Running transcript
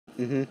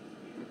Mm-hmm.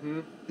 Mm-hmm.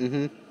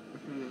 Mm-hmm.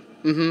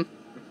 Mm-hmm.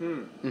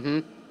 Mm-hmm. Mm-hmm.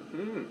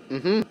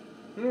 Mm-hmm.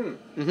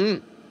 Mm-hmm.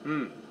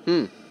 Mm. Mm-hmm.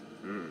 Mm.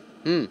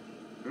 Hmm. Mm.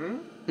 Hmm.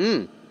 Mm.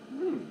 Hmm.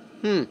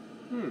 Mm.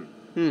 Hmm.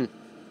 Mm.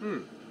 Hmm.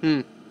 Mm.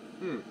 Hmm.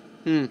 Mm.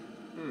 Hmm.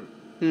 Mm.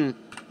 Hmm.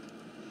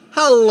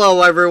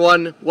 Hello,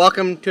 everyone.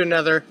 Welcome to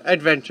another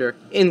adventure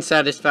in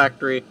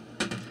Satisfactory.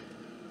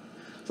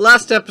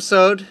 Last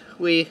episode,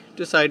 we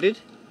decided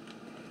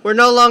we're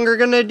no longer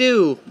gonna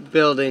do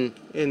building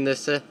in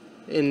this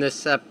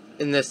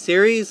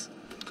series.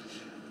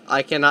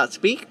 I cannot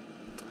speak.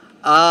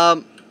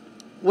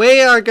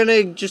 We are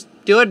gonna just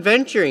do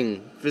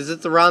adventuring,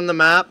 visits around the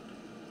map.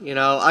 You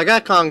know, I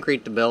got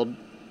concrete to build.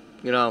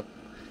 You know,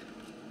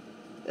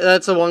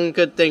 that's the one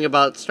good thing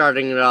about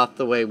starting it off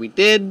the way we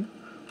did.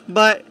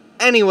 But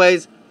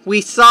anyways,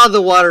 we saw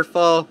the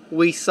waterfall.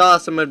 We saw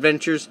some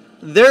adventures.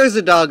 There's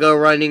a doggo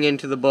running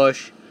into the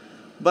bush.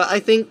 But I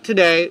think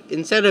today,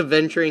 instead of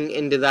venturing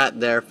into that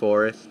there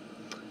forest,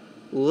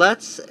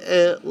 let's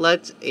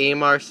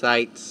aim our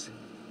sights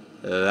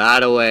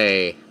that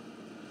way.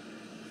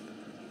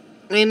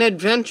 An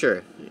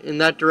adventure in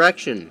that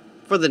direction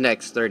for the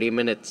next 30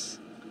 minutes.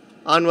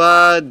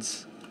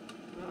 Onwards!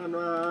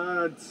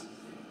 Onwards.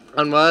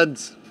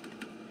 Onwards!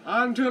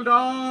 Until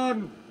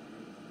dawn.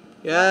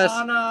 Yes.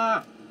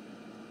 Honor.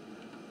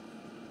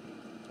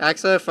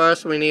 Actually,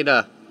 first we need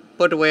to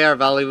put away our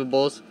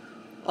valuables.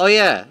 Oh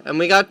yeah, and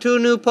we got 2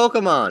 new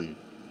Pokemon.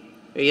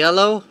 A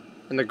yellow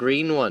and a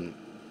green one.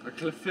 A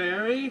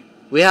Clefairy?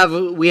 We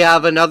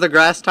have another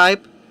grass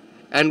type,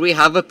 and we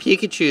have a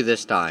Pikachu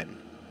this time.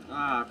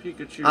 Ah,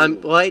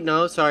 Pikachu. Wait,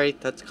 no, sorry,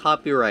 that's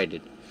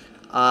copyrighted.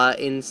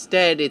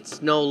 Instead,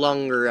 it's no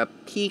longer a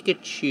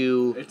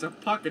Pikachu. It's a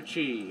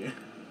Pakachi.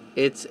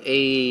 It's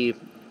a...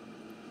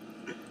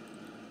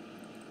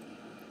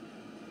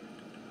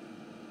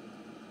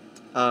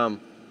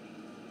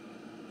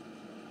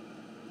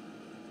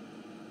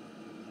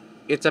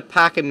 It's a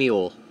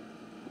Pack-a-Mule.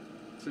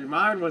 See,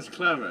 mine was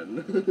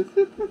Clement.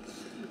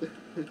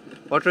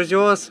 What was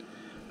yours?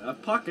 A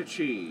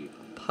Pakachi.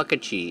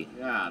 Pakachi.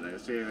 Yeah, they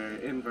see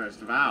the inverse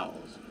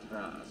vowels.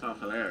 Ah, so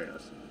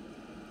hilarious.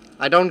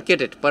 I don't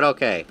get it, but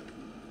okay.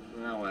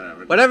 Well,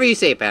 whatever. Whatever you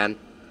say, Pan.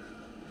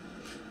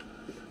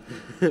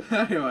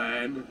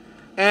 Anyway.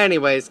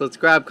 Anyways, let's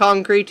grab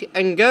concrete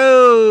and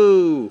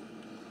go!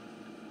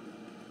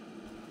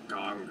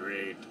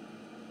 Concrete.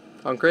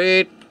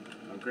 Concrete.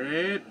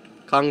 Concrete.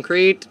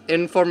 Concrete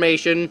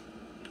information.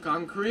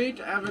 Concrete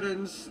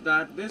evidence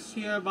that this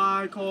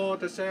hereby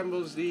court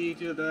assembles thee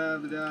to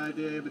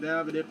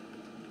the...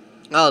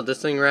 Oh,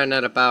 this thing ran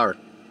out of power.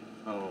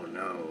 Oh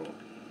no.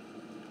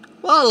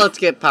 Well, let's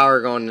get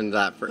power going into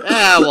that for...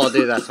 we'll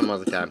do that some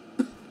other time.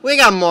 We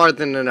got more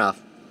than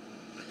enough.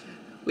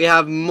 We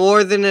have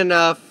more than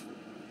enough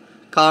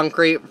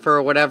concrete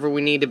for whatever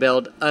we need to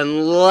build,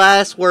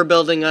 unless we're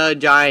building a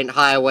giant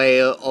highway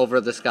over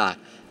the sky.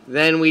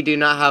 Then we do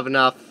not have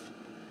enough.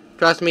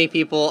 Trust me,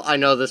 people, I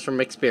know this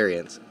from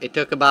experience. It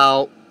took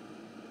about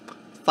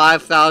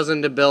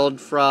 5,000 to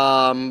build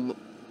from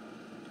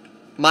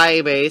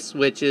my base,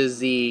 which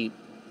is in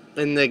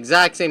the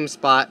exact same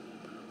spot,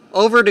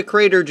 over to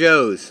Crater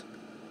Joe's.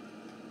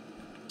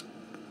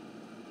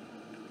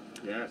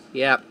 Yes.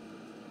 Yep.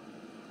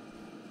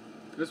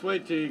 Just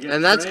wait till you get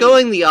And that's trains.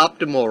 going the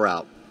optimal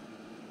route.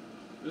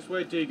 Just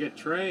wait till you get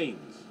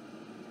trains.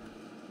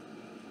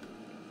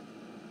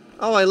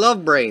 Oh, I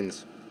love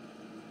brains.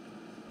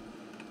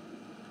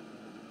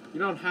 You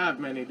don't have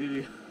many, do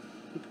you?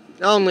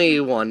 Only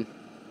one.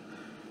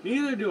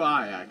 Neither do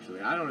I,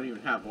 actually. I don't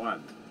even have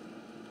one.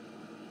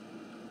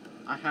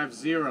 I have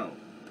 0.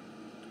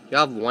 You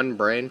have one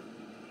brain?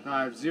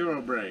 I have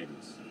 0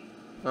 brains.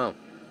 Oh.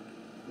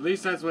 At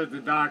least that's what the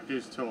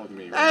doctors told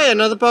me. Hey,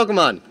 another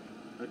Pokemon!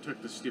 I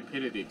took the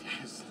stupidity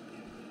test.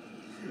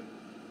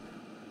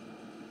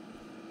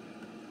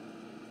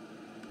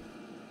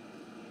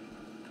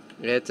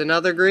 It's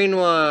another green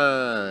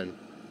one.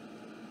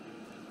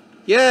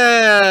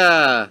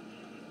 Yeah!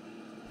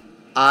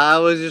 I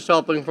was just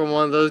hoping for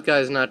one of those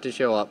guys not to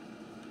show up.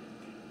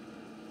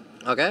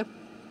 Okay.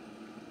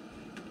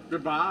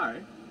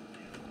 Goodbye.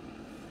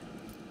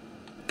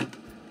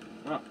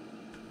 Oh.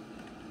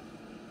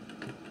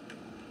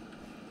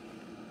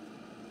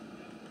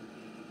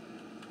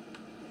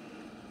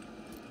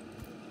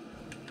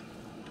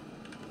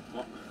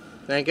 Oh.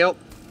 Thank you.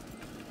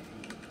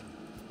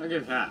 I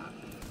get that.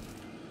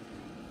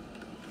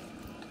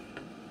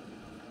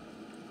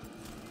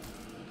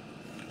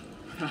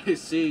 I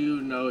see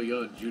you know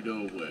your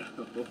judo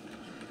well.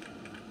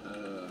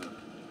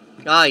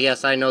 Ah,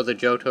 yes, I know the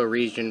Johto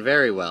region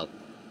very well.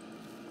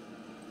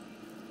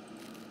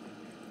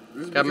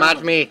 Come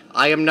at me.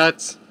 I am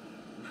Nutz.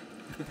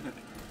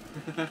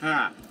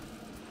 Ha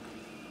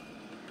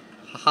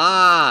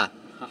Ha!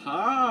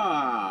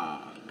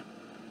 ha!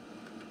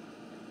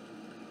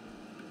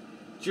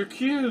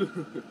 Jacuse!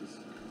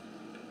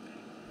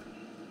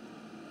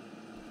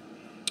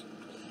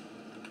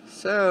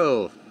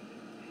 So,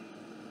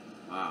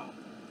 Wow.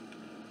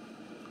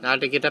 now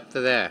to get up to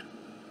there.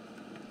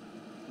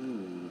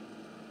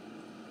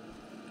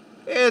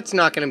 It's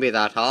not gonna be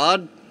that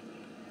hard.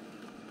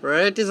 For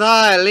it is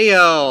I,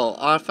 Leo,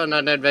 off on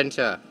an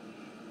adventure.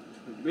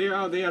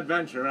 Leo the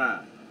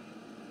Adventurer.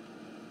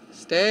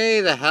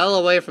 Stay the hell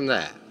away from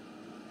there.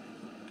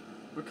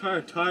 What kind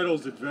of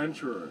title's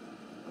adventurer?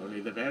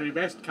 Only the very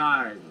best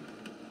kind.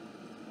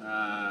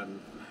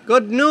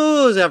 Good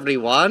news,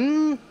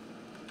 everyone.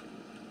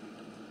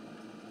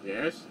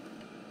 Yes?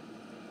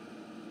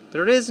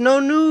 There is no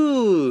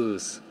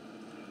news.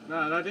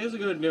 No, that is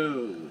good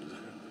news.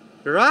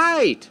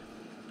 Right.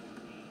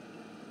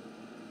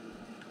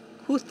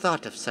 Who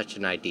thought of such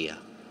an idea?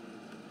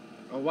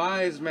 A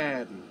wise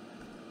man.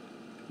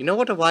 You know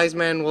what a wise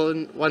man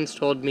once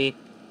told me?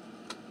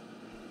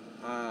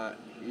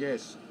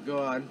 Yes, go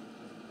on.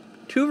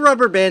 2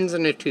 rubber bands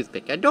and a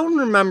toothpick. I don't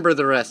remember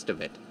the rest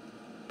of it.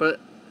 But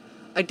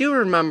I do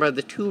remember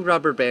the 2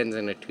 rubber bands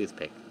and a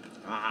toothpick.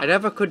 I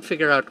never could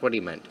figure out what he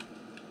meant.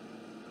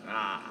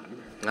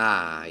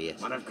 Ah, yes.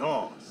 But of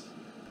course.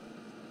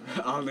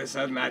 All of a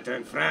sudden I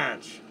turned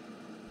French.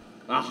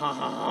 Ah ha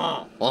ha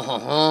ha. Oh, ho,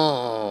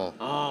 ho.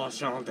 Oh,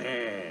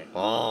 chanté.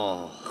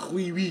 Oh.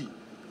 Oui, oui.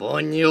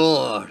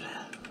 Bonjour,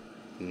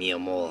 mi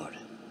amor.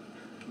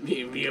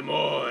 Mi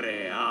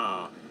amore,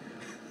 ah.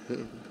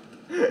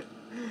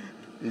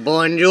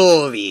 Bon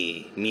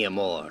Jovi, mi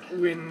amor.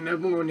 When the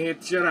moon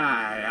hits your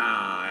eye,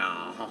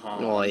 ah, ah.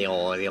 Oh,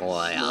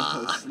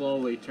 yeah.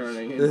 Slowly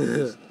turning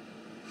into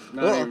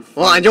not even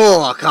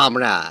Bonjour,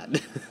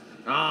 comrade.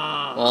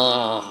 Ah.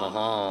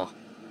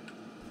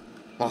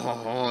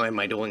 Oh, am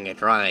I doing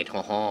it right?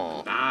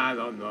 I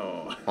don't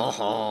know.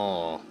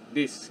 Oh,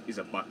 This is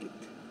a bucket.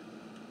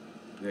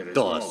 There is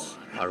those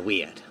more. are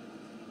weird.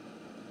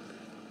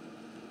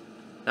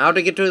 Now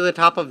to get to the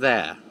top of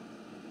there.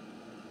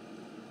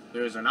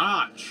 There's an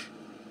arch.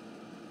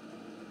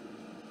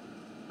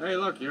 Hey,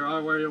 look, you're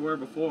all where you were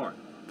before.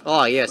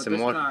 Oh, yes, But and this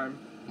more, time,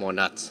 more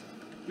nuts.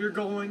 you're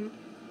going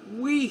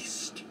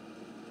west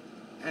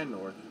and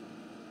north.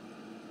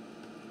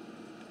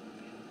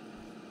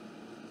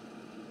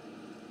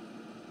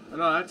 Oh,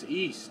 no, that's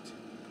east.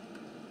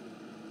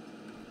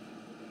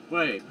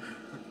 Wait.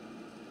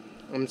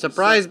 I'm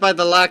surprised by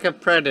the lack of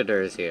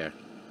predators here.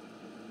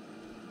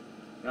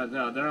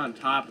 No, they're on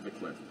top of the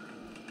cliff.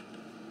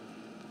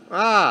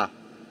 Ah,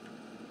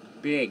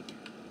 Big,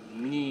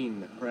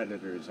 mean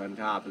predators on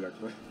top of the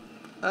cliff.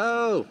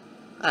 oh.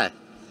 Ah.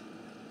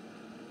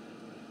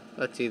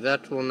 Let's see,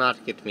 that will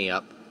not get me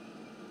up.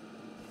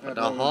 But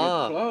When we get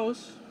aha.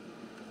 close.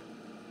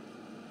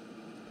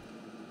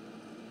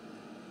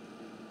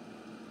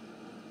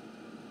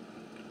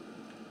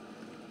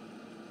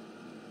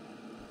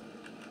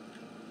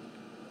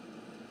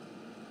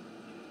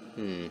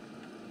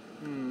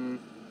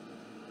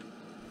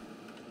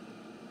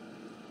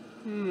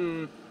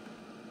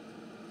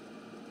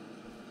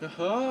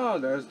 Aha,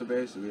 there's the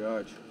base of the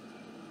arch.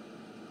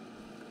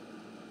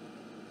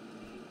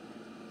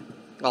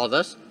 All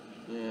this?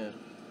 Yeah.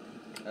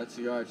 That's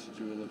the arch that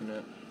you were looking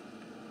at.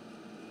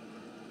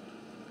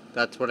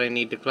 That's what I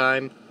need to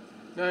climb?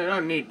 No, you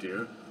don't need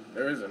to.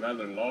 There is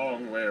another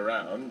long way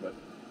around, but...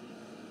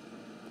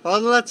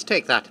 Well, let's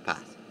take that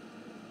path.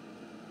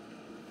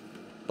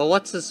 But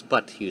what's this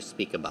butt you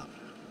speak about?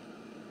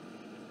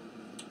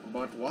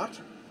 But what?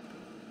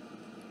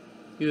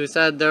 You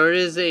said there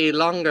is a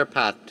longer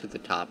path to the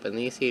top, and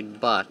you said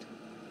but.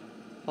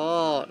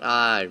 Oh,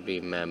 I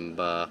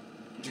remember.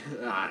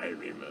 I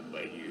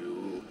remember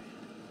you.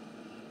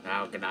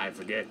 How can I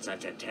forget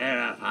such a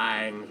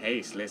terrifying,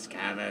 faceless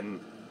cavern?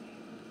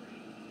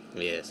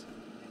 Yes.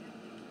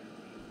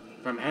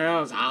 From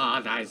hell's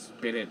heart I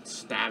spirit,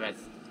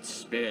 stabbeth,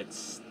 spirit,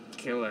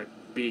 killer,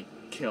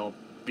 kill,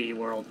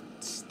 world,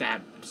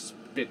 stab,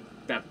 spit,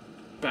 that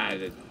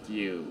bad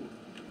you.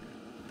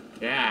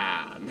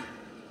 Yeah.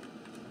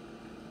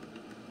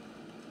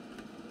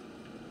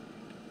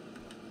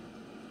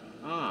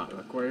 Ah,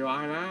 look where you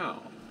are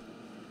now.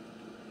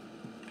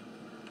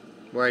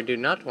 Where I do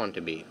not want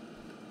to be.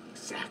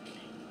 Exactly.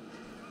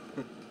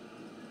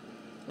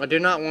 I do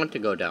not want to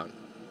go down.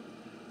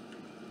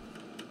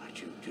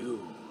 But you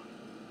do.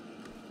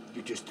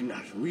 You just do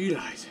not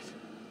realize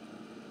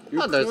it.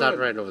 Oh, there's that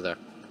right over there.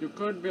 You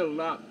could build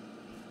up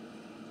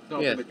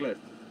top Yes. of the cliff.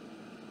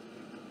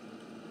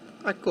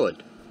 I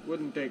could.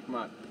 Wouldn't take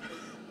much.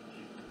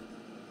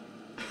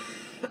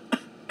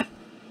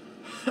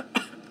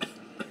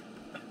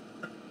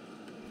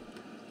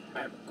 I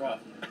have a cough.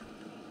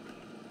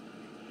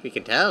 We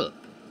can tell.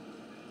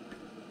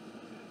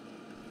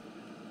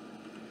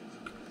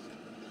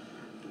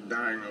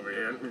 Dying over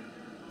here.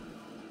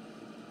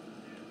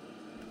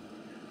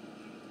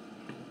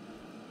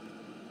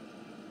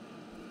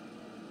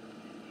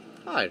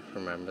 I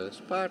remember this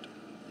part.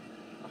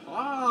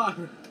 Aha!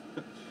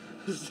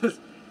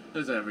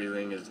 This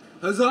everything is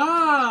huzzah!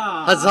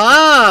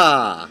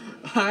 Huzzah!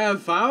 I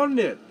have found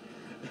it.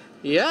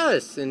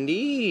 Yes,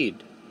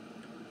 indeed.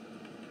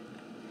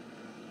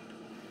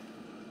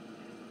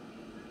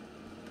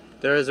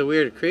 There is a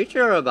weird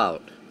creature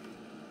about.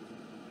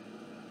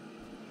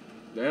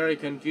 Very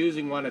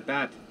confusing one at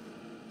that.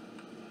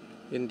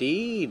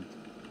 Indeed.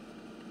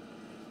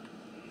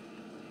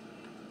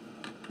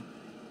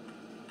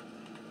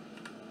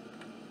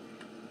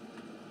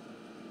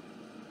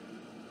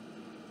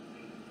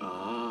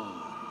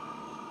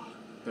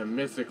 the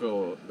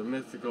mythical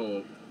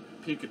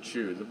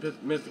Pikachu, the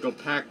mythical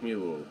pack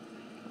mule.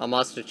 I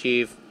must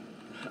achieve.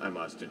 I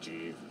must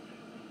achieve.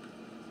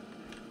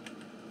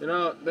 You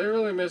know, they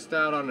really missed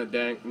out on a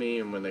dank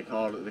meme when they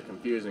called it the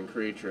confusing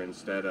creature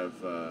instead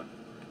of,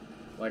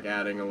 like,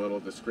 adding a little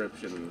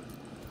description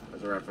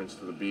as a reference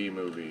to the Bee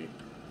movie.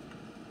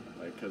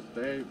 Like, because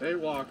they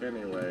walk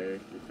anyway,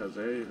 because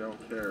they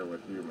don't care what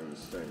humans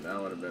think.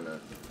 That would have been a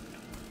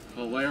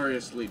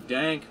hilariously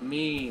dank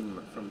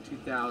meme from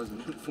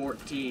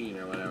 2014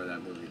 or whenever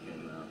that movie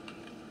came out.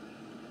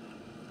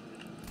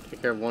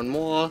 Take care of one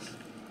more.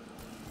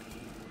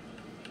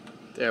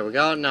 There we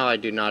go. Now I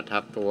do not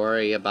have to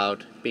worry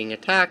about being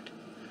attacked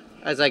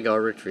as I go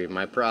retrieve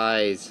my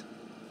prize.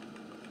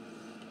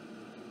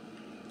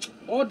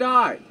 Or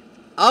die!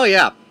 Oh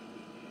yeah.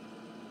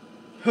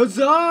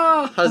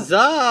 Huzzah!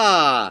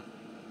 Huzzah!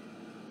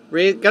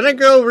 Gonna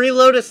go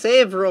reload a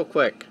save real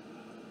quick.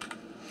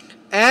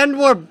 And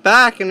we're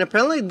back, and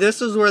apparently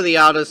this is where the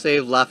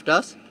autosave left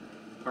us.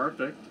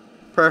 Perfect.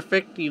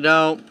 Perfect, you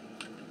know.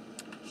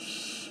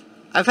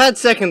 I've had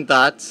second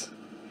thoughts.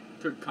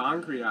 Took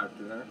concrete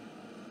after that.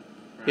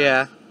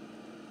 Yeah.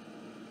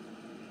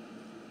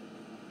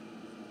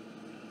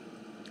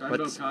 Try and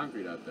build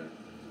concrete out there.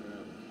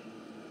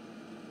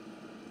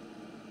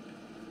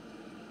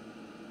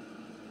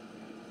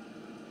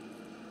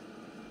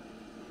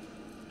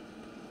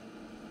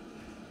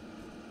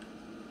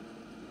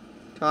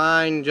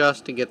 Trying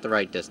just to get the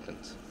right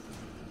distance.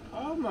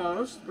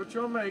 Almost, but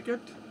you'll make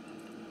it.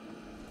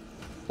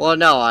 Well,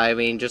 no, I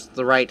mean just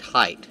the right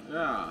height.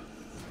 Yeah.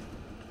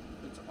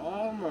 It's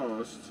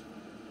almost.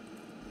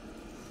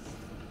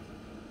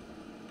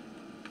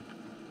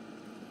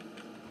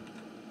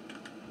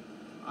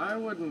 I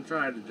wouldn't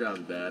try to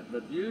jump that,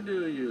 but you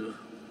do you.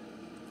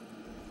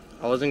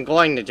 I wasn't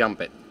going to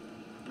jump it.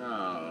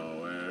 Oh,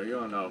 well,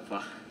 you're no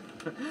fun.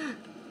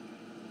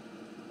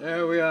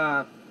 There we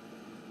are.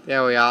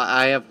 There we are.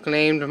 I have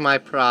claimed my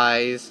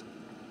prize.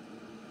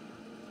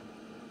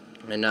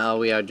 And now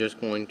we are just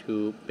going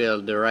to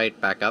build the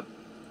right back up.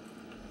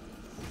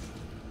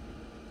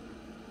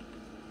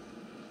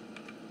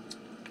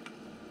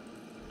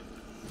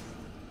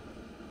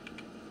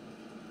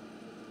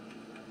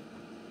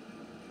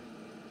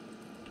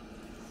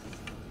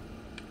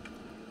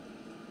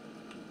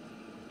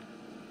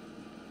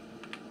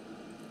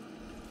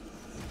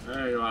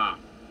 There you are.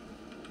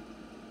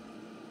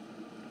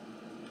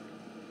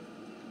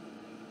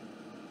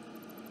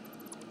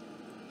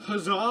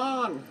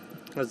 Huzzah!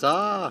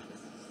 Huzzah!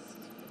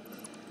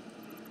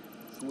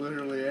 It's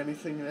literally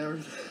anything and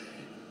everything.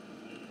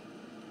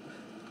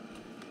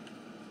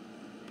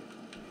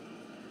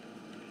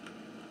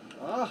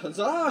 Oh,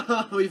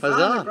 huzzah! We found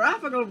Huzzah. a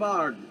graphical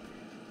bard!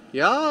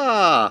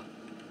 Yeah!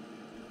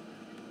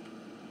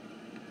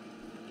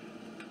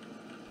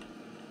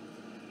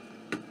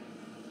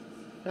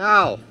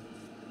 Ow!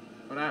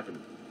 What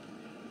happened?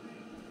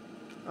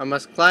 I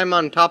must climb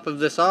on top of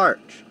this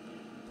arch.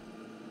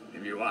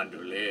 If you want to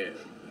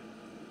live.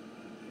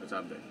 What's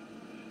up there?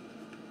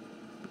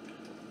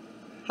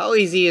 How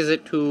easy is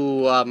it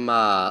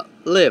to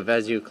live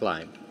as you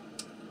climb?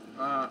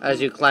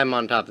 As you climb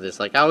on top of this,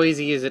 like how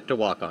easy is it to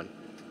walk on?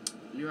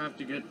 You have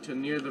to get to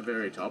near the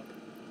very top,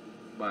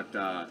 but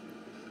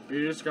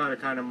you just gotta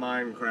kind of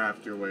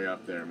Minecraft your way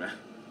up there, man.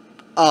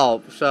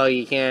 Oh, so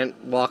you can't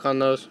walk on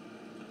those?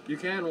 You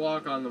can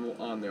walk on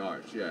the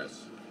arch,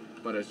 yes,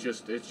 but it's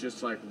just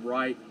like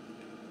right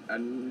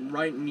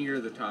near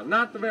the top,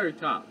 not the very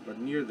top, but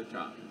near the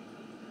top.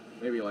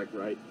 Maybe like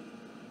right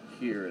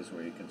here is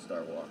where you can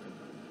start walking.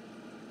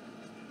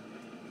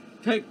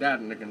 Take that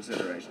into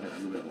consideration if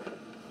you will.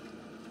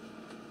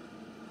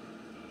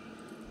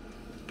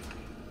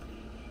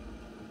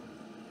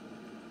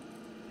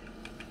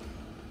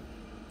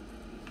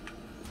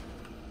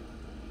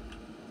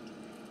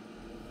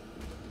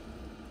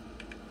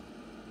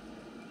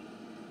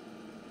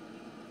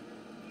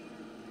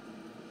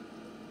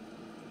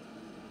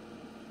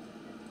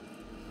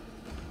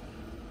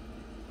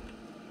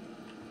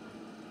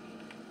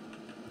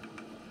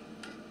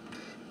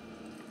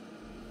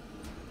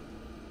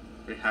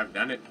 We have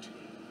done it.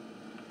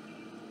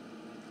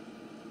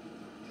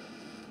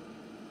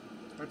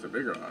 That's a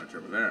bigger arch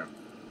over there.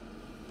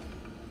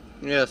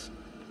 Yes.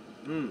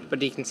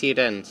 But you can see it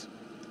ends.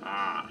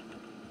 Ah.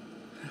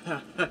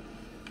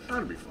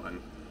 That'll be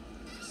fun.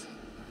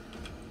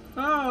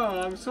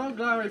 Oh, I'm so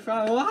glad we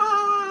found.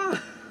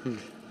 Ah!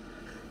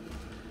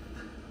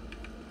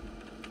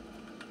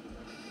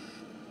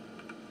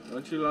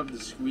 Don't you love the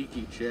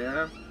squeaky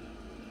chair?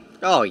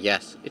 Oh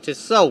yes, it is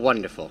so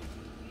wonderful.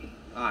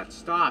 Ah, it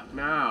stopped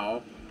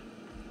now.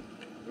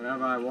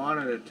 Whenever I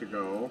wanted it to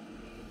go.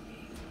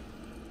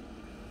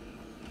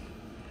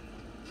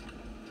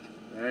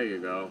 There you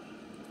go.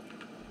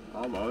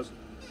 Almost.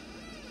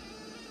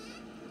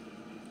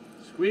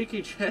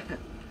 Squeaky chair.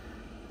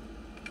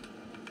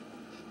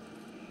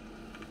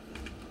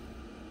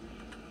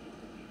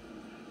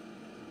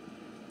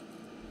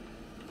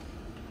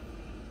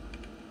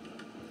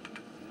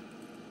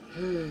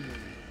 Look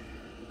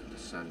at the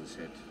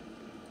sunset.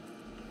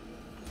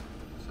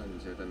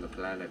 sunset and the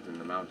planet and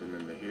the mountain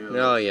and the hills.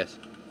 Oh, yes.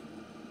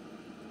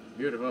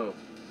 Beautiful.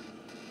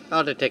 I'll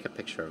have to take a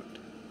picture of it.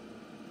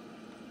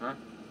 Huh?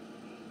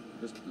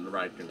 Just the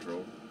right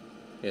control.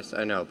 Yes,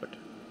 I know, but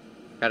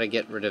gotta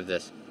get rid of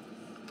this.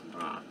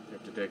 Ah, you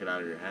have to take it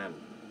out of your hand.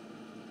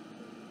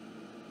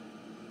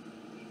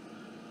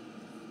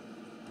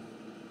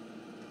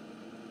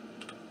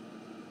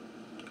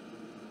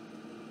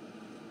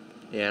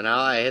 Yeah, now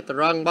I hit the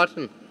wrong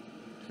button.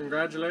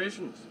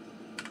 Congratulations.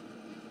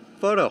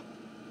 Photo.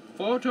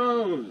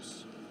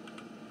 Photos!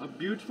 A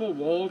beautiful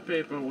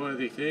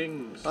wallpaper-worthy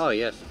things. Oh,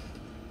 yes.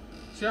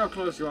 See how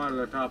close you are to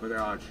the top of the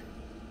arch.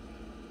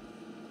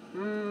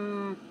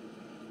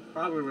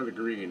 Probably where the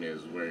green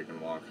is where you can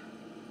walk.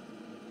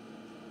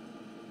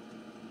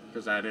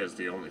 Because that is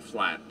the only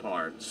flat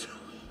part. So.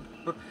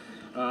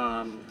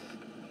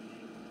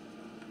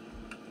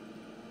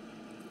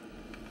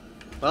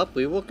 Well,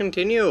 we will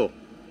continue.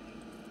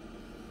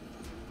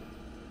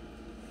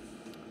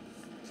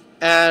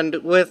 And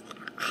with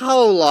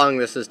how long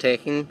this is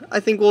taking, I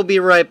think we'll be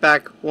right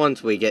back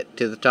once we get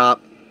to the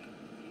top.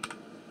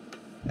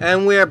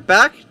 And we are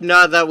back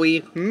now that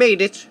we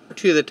made it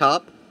to the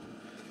top.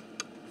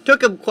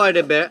 Took him quite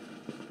a bit.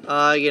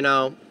 You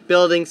know,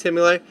 building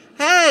simulator.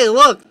 Hey,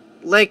 look!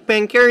 Lake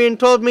Pancarian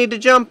told me to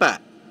jump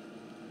at.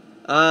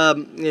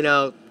 You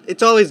know,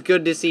 it's always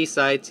good to see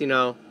sights, you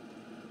know.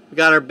 We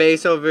got our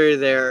base over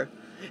there.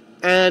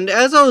 And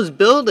as I was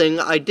building,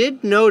 I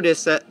did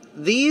notice that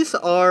these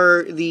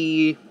are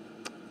the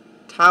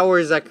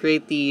towers that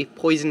create the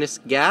poisonous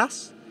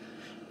gas.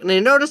 And I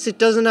noticed it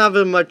doesn't have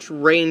as much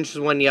range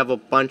when you have a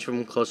bunch of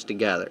them close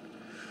together.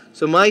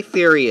 So my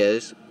theory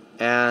is,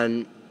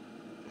 and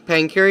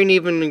Pancarian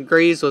even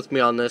agrees with me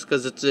on this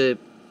because it's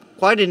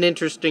quite an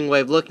interesting way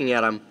of looking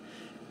at them,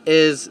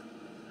 is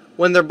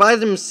when they're by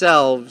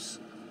themselves,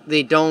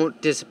 they don't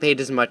dissipate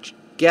as much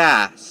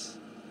gas.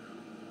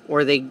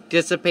 Or they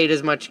dissipate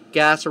as much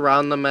gas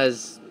around them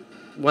as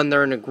when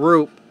they're in a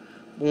group.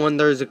 When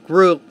there's a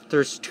group,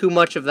 there's too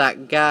much of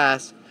that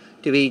gas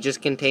to be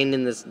just contained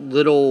in this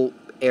little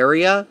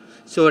area,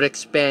 so it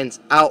expands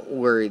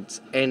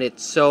outwards, and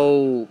it's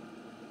so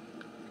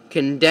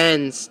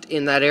condensed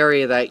in that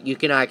area that you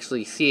can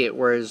actually see it,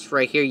 whereas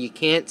right here you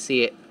can't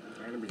see it.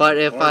 But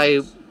if I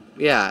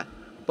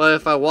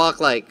walk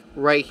like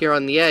right here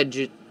on the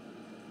edge,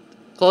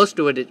 close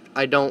to it,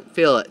 I don't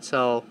feel it.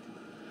 So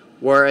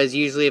whereas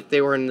usually if they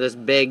were in this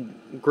big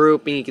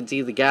group and you can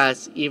see the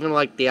gas, even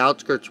like the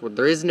outskirts where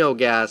there is no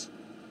gas,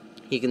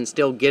 you can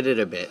still get it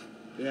a bit.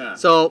 Yeah.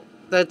 So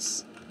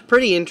that's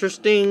pretty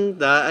interesting.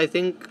 That I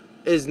think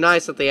is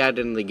nice that they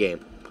added in the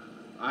game.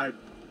 I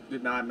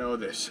did not know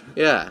this.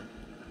 Yeah.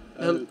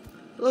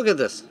 Look at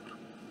this.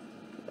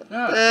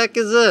 Yeah. The heck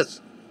is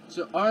this? It's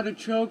an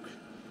artichoke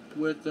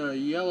with a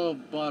yellow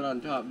bud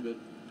on top of it.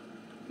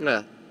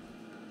 Yeah.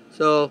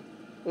 So,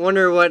 I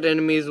wonder what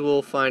enemies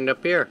we'll find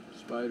up here.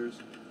 Spiders.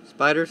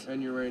 Spiders?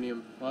 And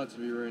uranium. Lots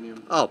of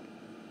uranium. Oh.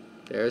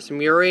 There's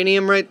some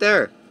uranium right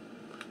there.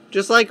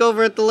 Just like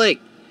over at the lake.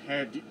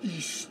 Head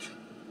east.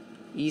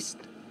 East.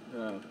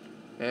 Oh.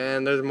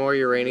 And there's more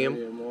uranium.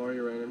 Yeah, more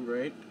uranium.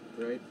 Great.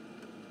 Great.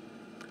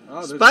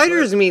 Oh,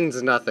 Spiders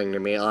means nothing to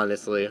me,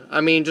 honestly.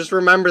 I mean, just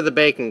remember the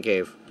bacon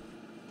cave.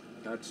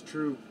 That's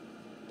true.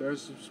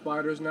 There's some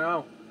spiders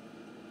now.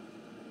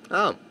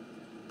 Oh.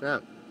 Yeah.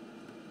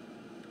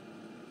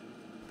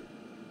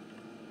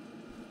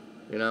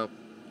 You know.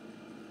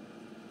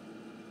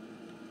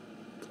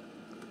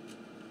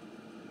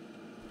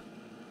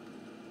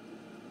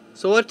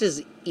 So what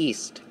does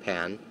east,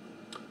 Pan?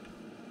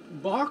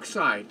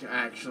 Bauxite,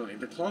 actually.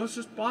 The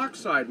closest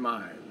bauxite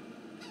mine.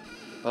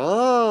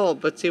 Oh,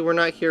 but see, we're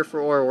not here for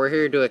ore. We're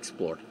here to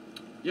explore.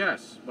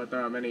 Yes, but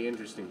there are many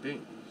interesting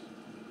things.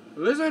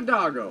 Lizard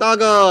doggo.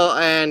 Doggo!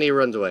 And he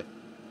runs away.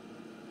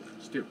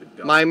 Stupid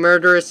dog. My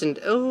murderous and...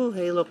 Oh,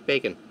 hey, look,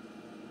 bacon.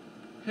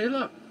 Hey,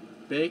 look.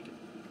 Bacon.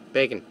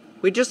 Bacon.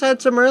 We just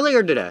had some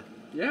earlier today.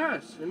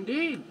 Yes,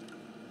 indeed.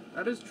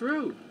 That is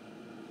true.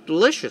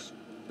 Delicious.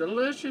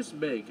 Delicious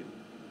bacon.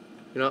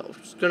 You know,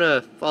 just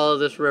gonna follow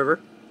this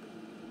river.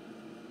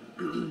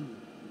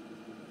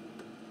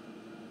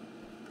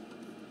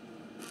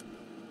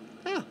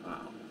 Yeah.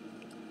 Wow.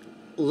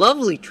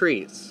 Lovely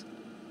trees.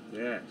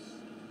 Yes.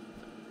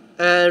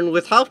 And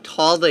with how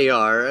tall they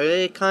are,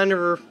 it kind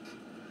of...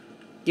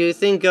 You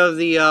think of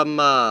the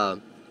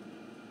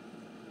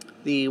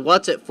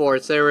what's-it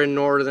forest, they were in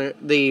northern...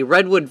 The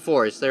Redwood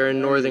Forest, they're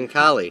in northern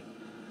Cali.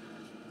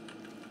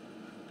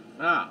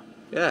 Ah.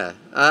 Yeah.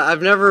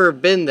 I've never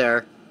been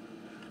there.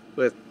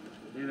 With...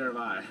 Neither have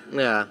I.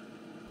 Yeah.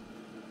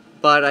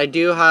 But I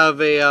do have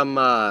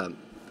a,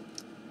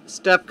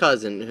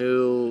 step-cousin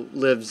who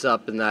lives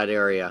up in that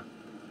area.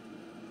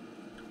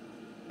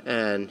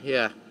 And,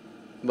 yeah.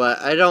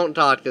 But I don't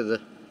talk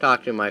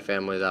to my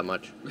family that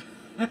much.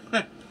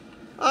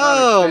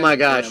 Oh my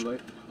gosh. Family.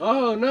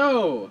 Oh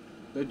no!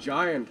 The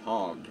giant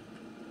hog.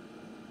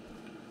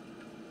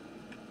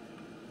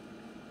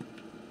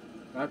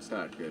 That's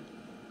not good.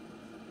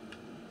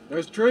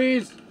 There's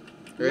trees!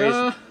 Trees.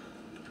 Yeah.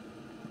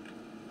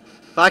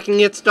 If I can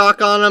get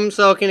stuck on him,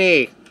 so can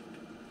he.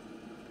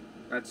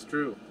 That's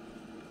true.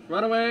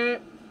 Run away!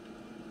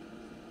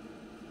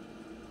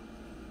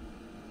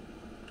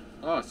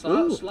 Oh,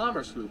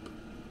 Slumber Sloop.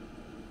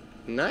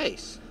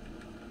 Nice.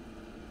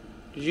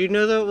 Did you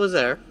know that it was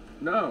there?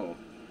 No.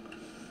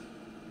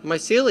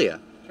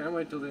 Mycelia. Can't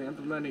wait till they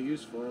implement a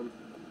use for him.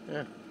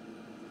 Yeah.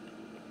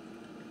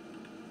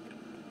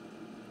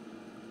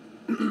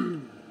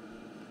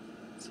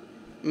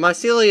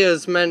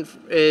 Mycelia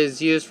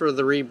is used for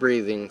the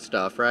rebreathing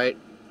stuff, right?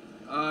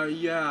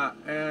 Yeah,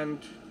 and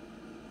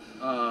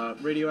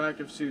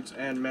radioactive suits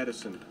and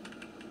medicine.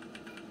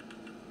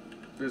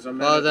 There's a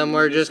Well, then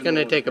we're just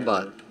gonna take a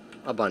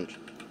bunch.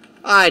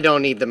 I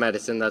don't need the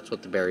medicine. That's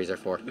what the berries are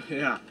for.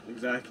 Yeah,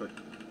 exactly.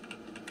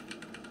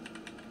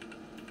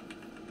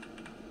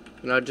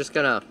 And I'm just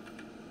gonna.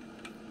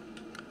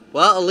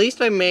 Well, at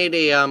least I made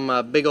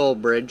a big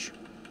old bridge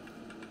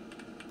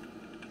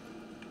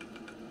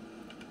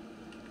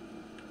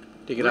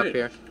to get up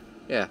here.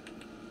 Yeah.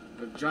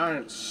 A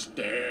giant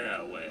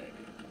stairway.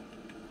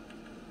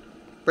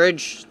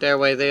 Bridge,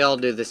 stairway, they all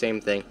do the same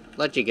thing.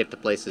 Let you get to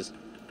places.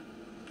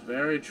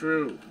 Very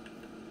true.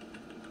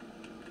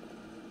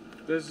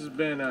 This has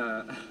been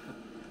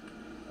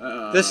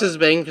This has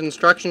been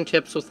Construction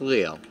Tips with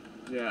Leo.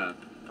 Yeah,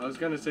 I was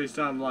gonna say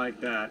something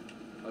like that.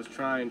 I was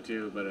trying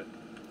to, but it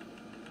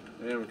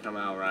didn't come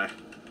out right.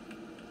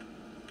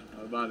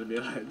 I was about to be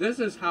like, this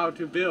is how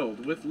to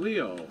build with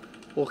Leo.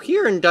 Well,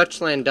 here in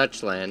Dutchland,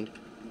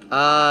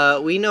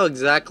 we know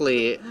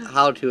exactly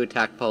how to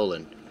attack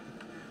Poland.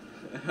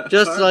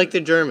 Just like the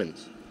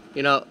Germans.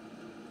 You know,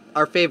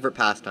 our favorite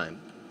pastime.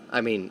 I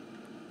mean...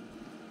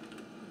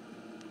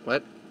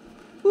 What?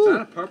 Is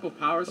that a purple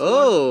power slug?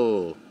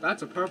 Oh!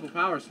 That's a purple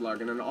power slug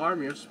and an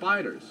army of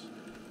spiders.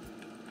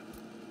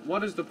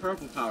 What is the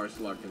purple power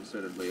slug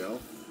considered, Leo?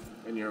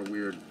 In your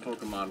weird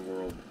Pokemon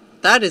world.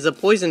 That is a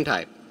poison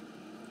type.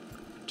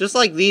 Just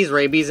like these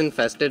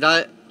rabies-infested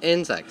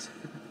insects.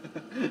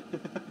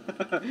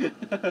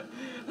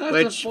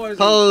 Which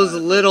pose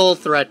little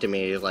threat to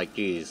me, like,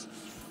 geez.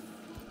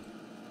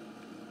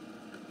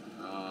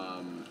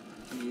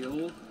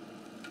 Heal.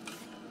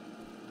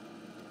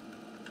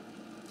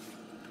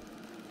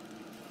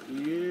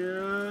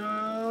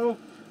 Heal.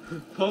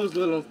 Pose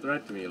little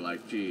threat to me,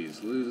 like,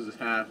 geez, loses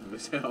half of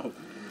his health.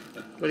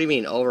 What do you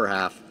mean, over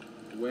half?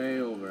 Way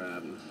over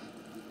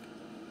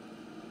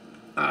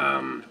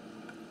half.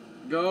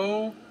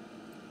 Go.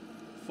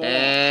 Fall.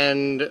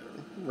 And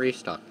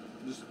restock.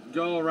 Just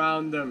go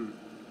around them.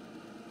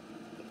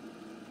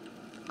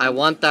 I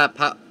want that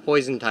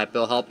poison type.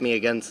 It'll help me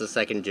against the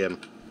second gym.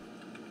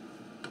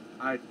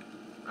 I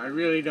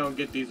really don't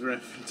get these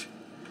references.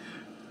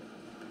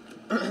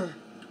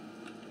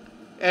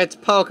 It's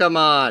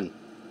Pokemon.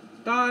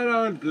 I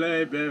don't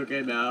play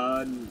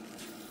Pokemon.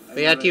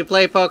 Yet you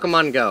play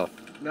Pokemon Go.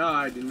 No,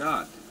 I do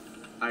not.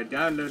 I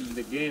downloaded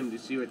the game to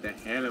see what the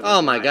hell it was.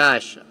 Oh my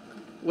gosh.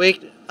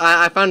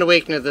 I found a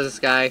weakness to this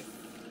guy.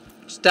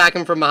 Stack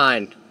him from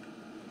behind.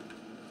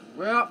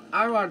 Well,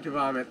 I want to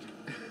vomit.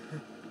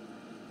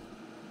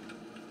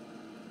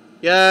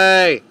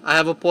 Yay! I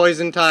have a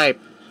poison type.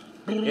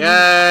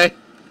 Yay!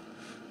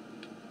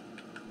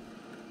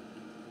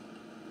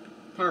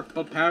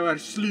 Purple power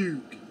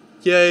slug.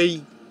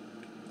 Yay!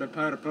 The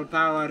purple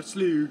power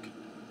slug.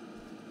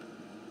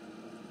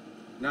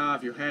 Now,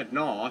 if you head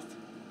north,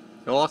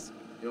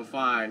 you'll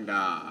find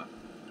a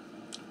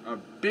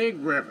big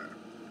river.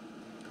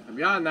 And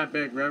beyond that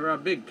big river are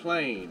big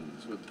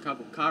plains with a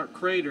couple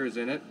craters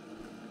in it.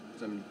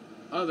 Some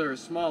other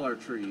smaller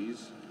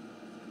trees.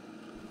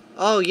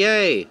 Oh,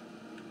 yay!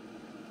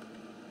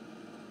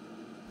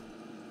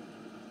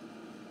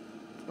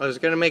 I was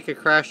gonna make a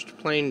crashed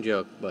plane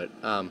joke, but,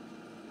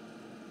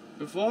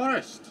 The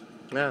forest.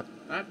 yeah.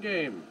 That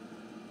game.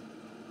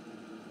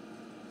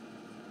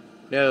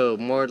 No,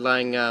 more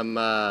like,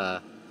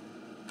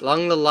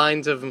 along the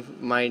lines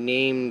of my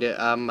named,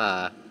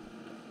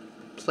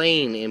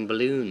 plane in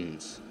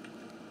balloons.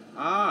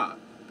 Ah,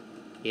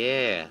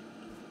 Yeah.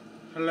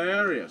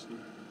 hilarious.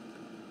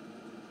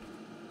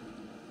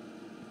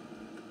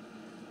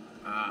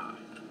 Ah,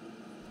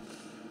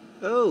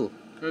 Oh,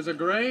 there's a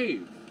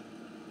grave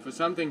for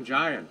something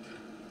giant.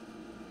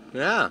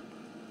 yeah.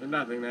 There's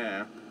nothing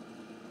there.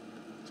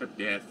 Except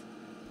death.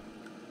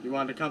 You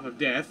want a cup of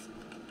death?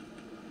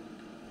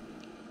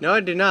 No, I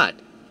did not.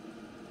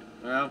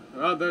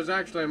 Well, there's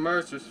actually a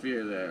Mercer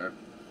sphere there.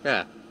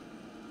 Yeah.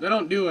 They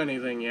don't do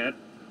anything yet.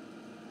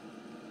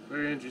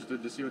 Very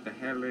interested to see what the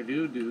hell they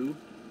do.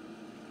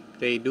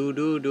 They do.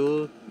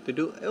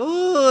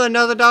 Ooh,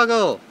 another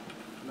doggo.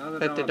 Another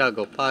Pet the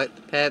doggo.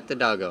 Pet the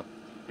doggo.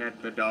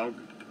 Pet the dog.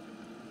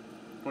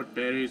 Put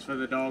berries for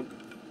the dog.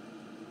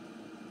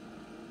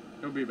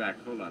 He'll be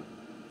back. Hold on.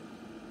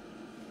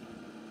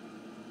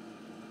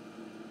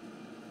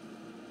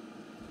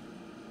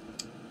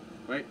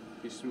 Wait,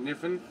 he's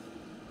sniffing.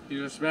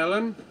 He's a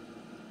smelling.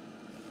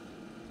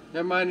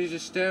 Never mind, he's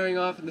just staring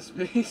off into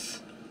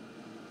space.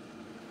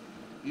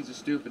 He's a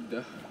stupid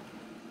dog.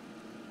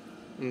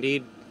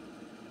 Indeed.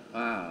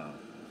 Wow.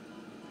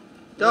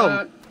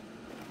 Oh.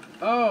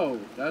 Oh,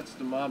 that's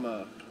the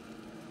mama.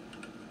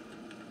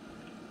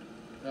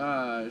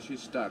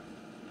 She's stuck.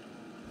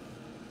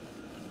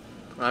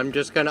 I'm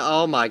just gonna.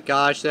 Oh my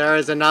gosh, there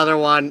is another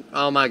one.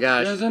 Oh my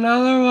gosh. There's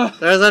another one.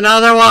 There's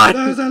another one.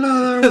 There's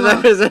another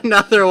one. There's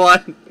another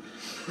one.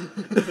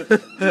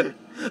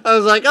 I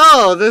was like,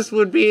 oh, this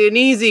would be an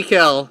easy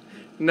kill.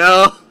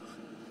 No.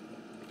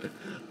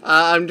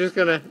 I'm just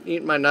gonna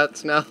eat my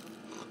nuts now.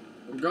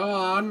 Go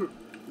on.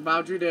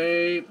 About your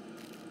day.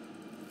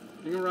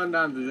 You can run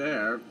down through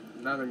there.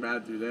 Nothing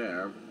bad through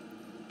there.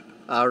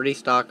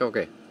 Restock.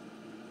 Okay.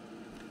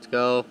 Let's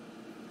go.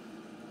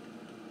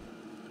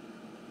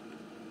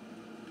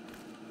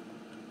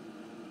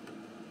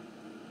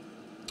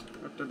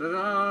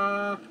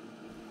 Da-da-da.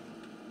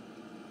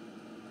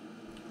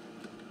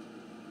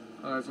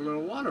 Oh, there's a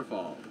little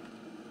waterfall.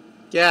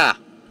 Yeah.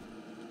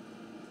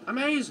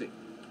 Amazing.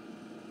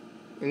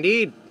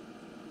 Indeed.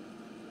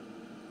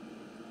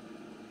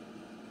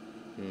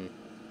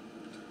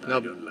 I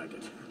Nope. don't like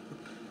it.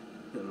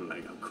 I don't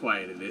like how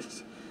quiet it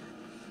is.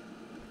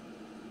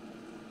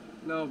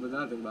 No, but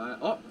nothing behind.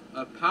 Oh,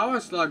 a power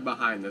slug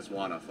behind this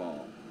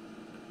waterfall.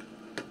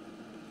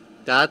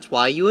 That's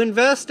why you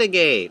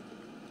investigate.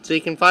 So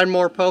you can find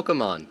more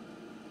Pokemon.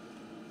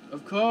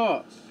 Of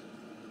course.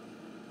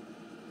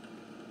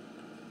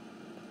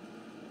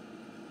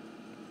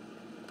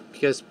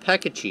 Because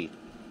Pikachu.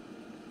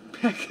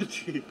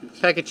 Pikachu.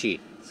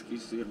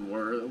 Keeps getting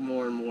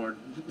more and more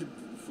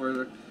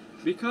further.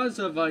 Because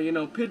of,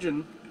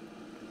 Pigeon.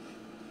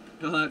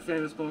 That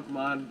famous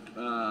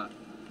Pokemon,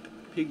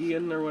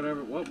 Pidgeon or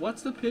whatever.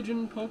 What's the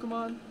pigeon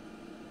Pokemon?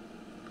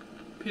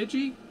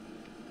 Pidgey?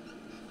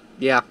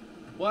 Yeah.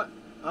 What?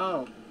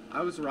 Oh,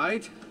 I was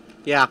right.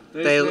 Yeah.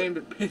 They named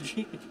it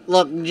Pidgey.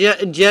 Look,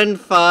 Gen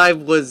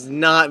 5 was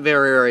not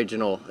very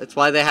original. It's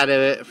why they had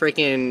a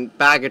freaking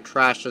bag of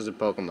trash as a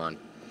Pokemon.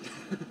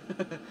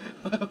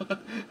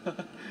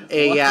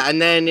 Yeah,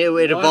 and then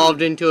it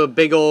evolved into a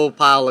big old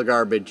pile of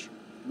garbage.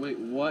 Wait,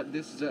 what?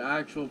 This is an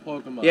actual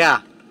Pokemon?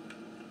 Yeah.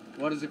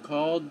 What is it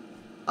called?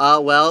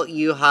 Well,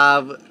 you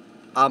have,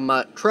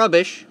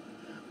 Trubbish,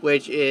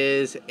 which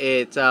is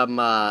its,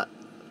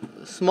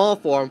 small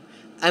form,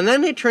 and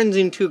then it turns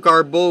into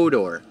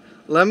Garbodor.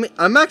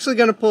 I'm actually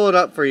gonna pull it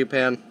up for you,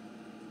 Pan.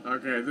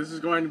 Okay, this is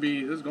going to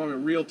be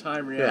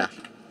real-time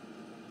reaction. Yeah.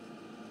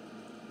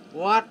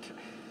 What?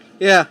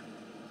 Yeah.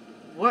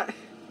 What?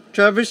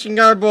 Trubbish and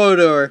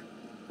Garbodor.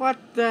 What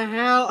the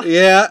hell?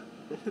 Yeah.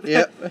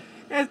 Yep.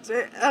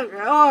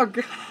 Oh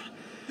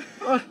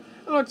god.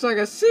 It looks like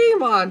a sea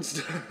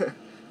monster.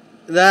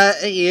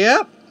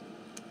 Yep.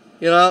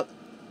 You know.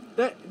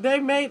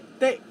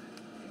 They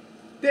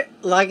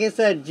Like I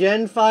said,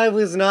 Gen 5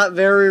 was not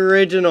very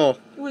original.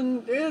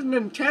 when is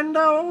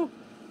Nintendo?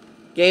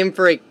 Game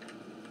Freak.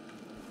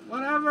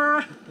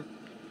 Whatever.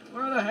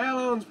 Where the hell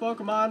owns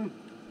Pokemon?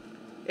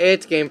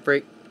 It's Game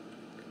Freak.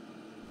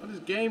 What is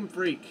Game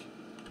Freak?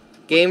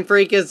 Game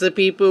Freak is the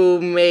people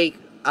who make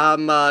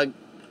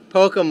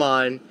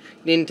Pokemon.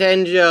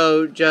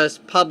 Nintendo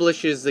just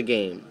publishes the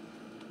game.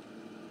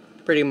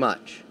 Pretty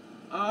much.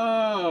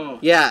 Oh.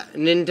 Yeah,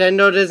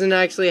 Nintendo doesn't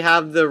actually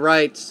have the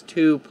rights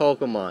to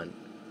Pokemon.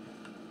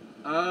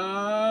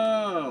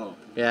 Oh.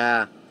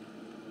 Yeah.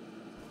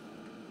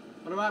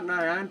 What about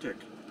Niantic?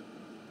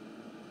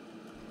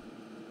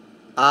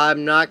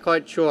 I'm not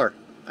quite sure.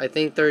 I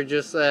think they're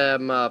just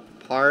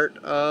part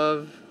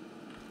of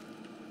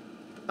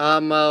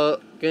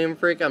Game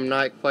Freak. I'm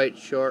not quite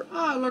sure.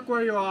 Ah, look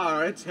where you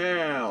are. It's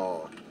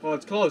hell. Well,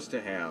 it's close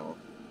to hell.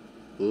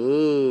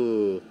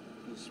 Ooh.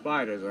 There's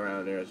spiders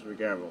around here, so be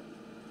careful.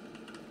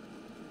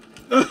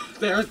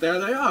 There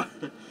they are.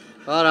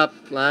 Hold up.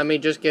 Let me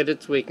just get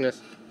its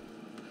weakness.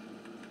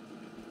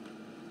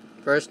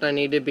 First, I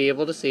need to be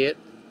able to see it.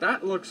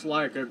 That looks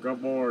like a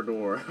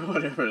Gabordor,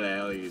 whatever the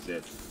hell you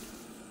did.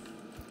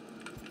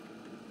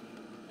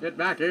 Get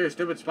back here,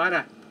 stupid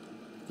spider.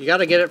 You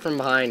gotta get it from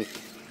behind.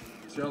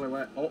 It's the only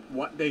way. Oh,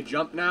 what? They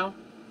jump now?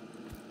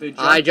 They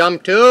jump? I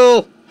jump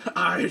too!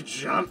 I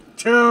jump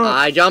too!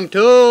 I jump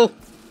too!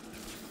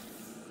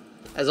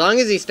 As long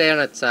as you stay on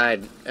its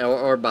side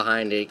or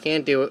behind it,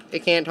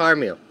 it can't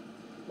harm you.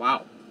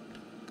 Wow.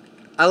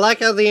 I like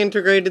how they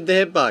integrated the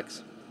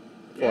hitbox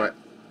for it.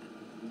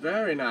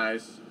 Very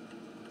nice.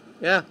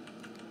 Yeah.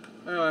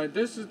 Anyway,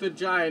 this is the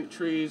giant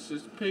trees.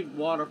 There's big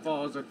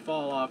waterfalls that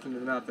fall off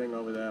into nothing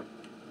over there.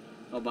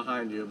 Oh,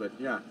 behind you, but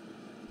yeah,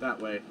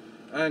 that way.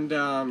 And,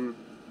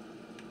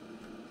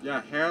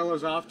 yeah, Hale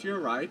is off to your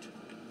right.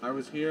 I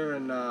was here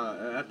in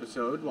an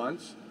episode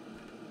once.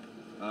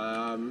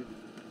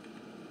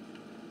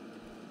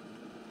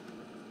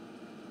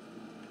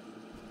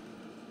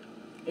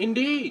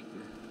 Indeed.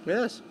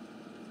 Yes.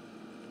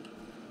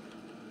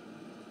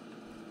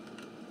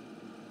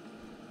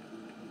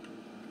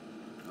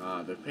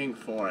 Ah, the Pink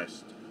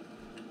Forest.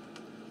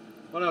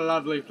 What a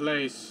lovely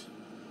place.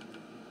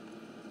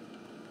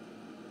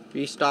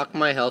 Restock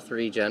my health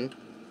regen.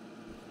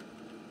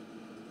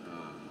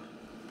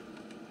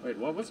 Wait,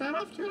 what was that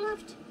off to your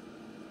left?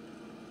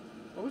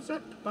 What was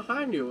that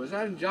behind you? Was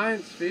that a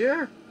giant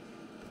sphere?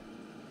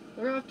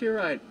 Look off to your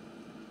right.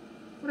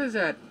 What is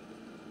that?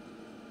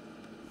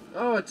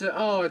 Oh,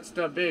 it's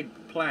the big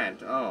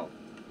plant. Oh.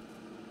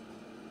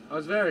 I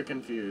was very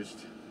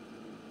confused.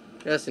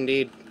 Yes,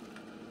 indeed.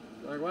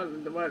 Like,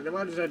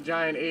 what is that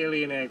giant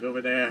alien egg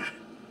over there?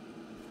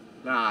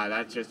 Nah,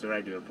 that's just a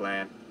regular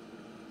plant.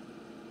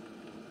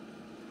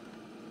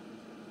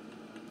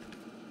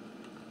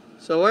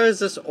 So where is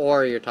this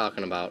ore you're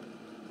talking about?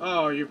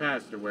 Oh, you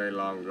passed away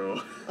long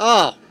ago.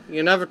 Oh,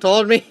 you never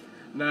told me?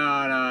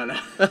 No.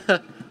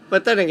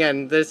 But then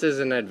again, this is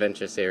an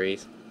adventure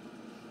series.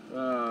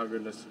 Oh,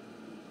 goodness.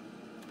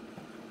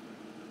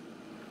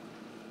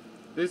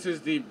 This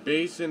is the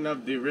basin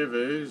of the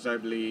rivers, I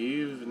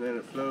believe, and then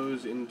it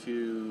flows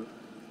into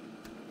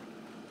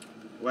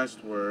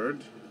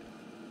westward.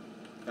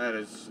 That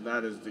is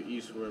the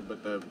eastward,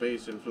 but the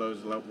basin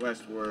flows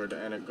westward,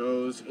 and it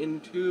goes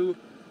into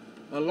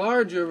a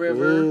larger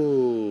river,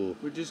 Ooh.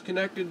 which is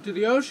connected to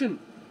the ocean.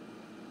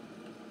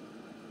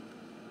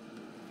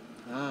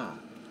 Ah.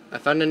 I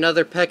found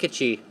another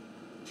Pekachi.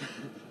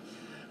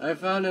 I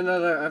found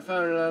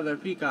another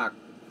peacock.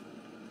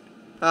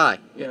 Hi.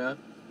 You know,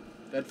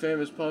 that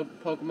famous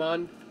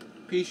Pokemon,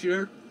 pea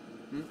shooter.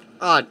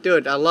 Ah,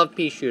 dude, I love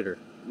Pea Shooter.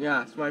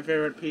 Yeah, it's my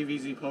favorite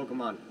PVZ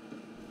Pokemon.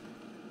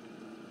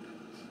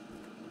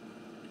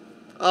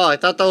 Oh, I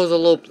thought that was a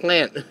little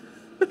plant.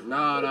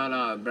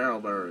 No, barrel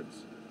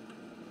birds.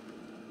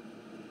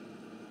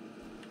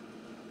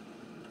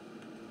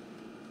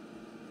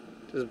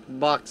 This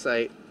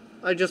bauxite.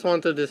 I just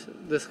want to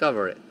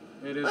discover it.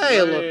 It is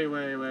Hey,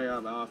 way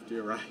up off to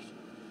your right.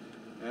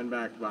 And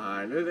back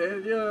behind.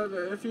 You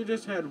know, if you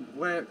just head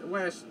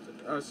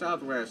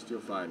southwest,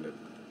 you'll find it.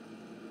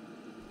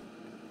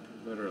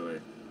 Literally.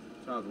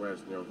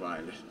 Southwest and you'll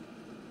find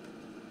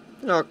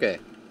it. Okay.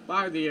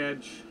 By the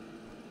edge.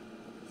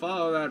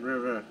 Follow that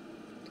river.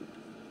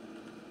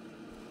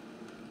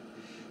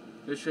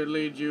 This should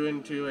lead you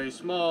into a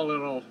small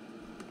little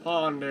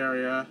pond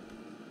area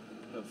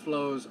that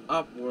flows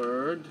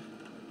upward.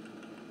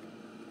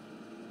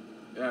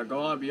 Yeah, go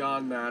on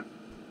beyond that.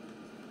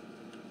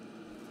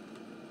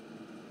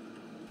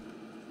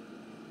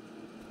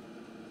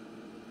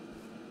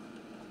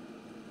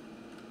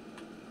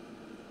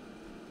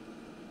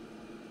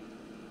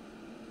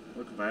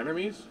 Look for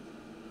enemies?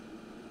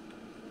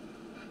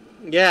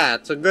 Yeah,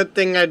 it's a good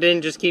thing I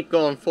didn't just keep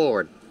going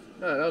forward.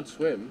 No, don't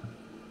swim.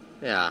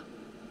 Yeah.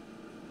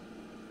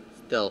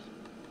 Still.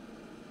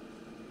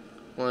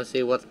 Want to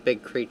see what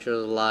big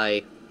creatures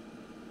lie.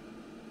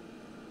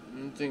 I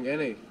don't think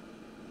any.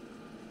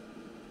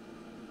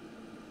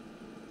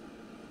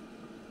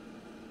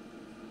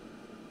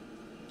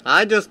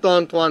 I just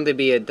don't want to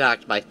be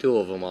attacked by two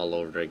of them all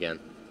over again.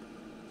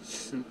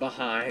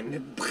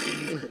 Behind.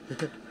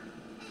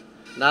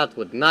 That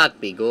would not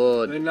be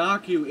good. They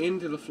knock you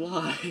into the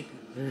fly.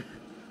 I'm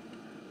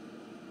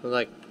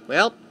like,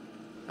 well,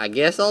 I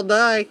guess I'll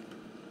die.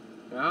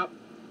 Yep,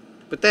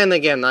 But then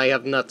again, I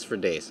have nuts for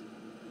days.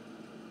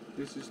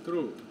 this is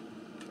true.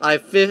 I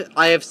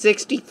have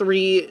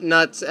 63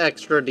 nuts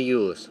extra to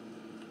use.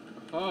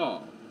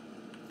 Oh.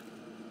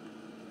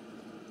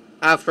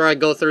 After I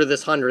go through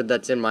this 100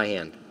 that's in my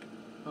hand.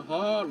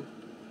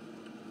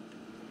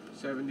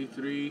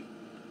 73.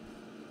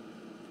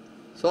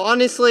 So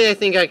honestly, I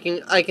think I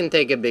can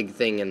take a big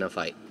thing in a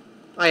fight.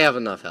 I have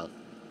enough health.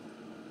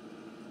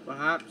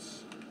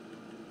 Perhaps.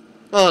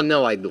 Oh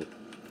no, I do.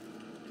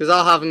 Because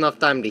I'll have enough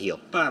time to heal.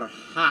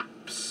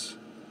 Perhaps.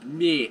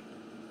 Me.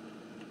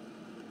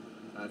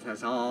 That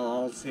is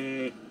all I'll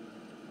say.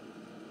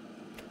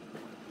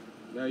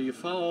 Now you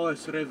follow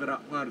this river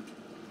upward.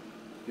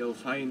 You'll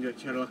find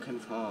what you're looking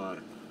for.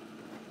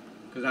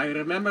 Because I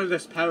remember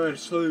this power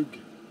slug.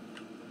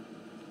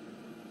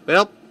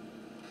 Well,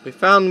 we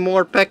found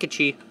more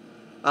Pekachi.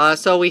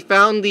 So we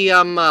found the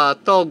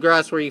tall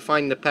grass where you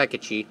find the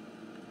Pekachi.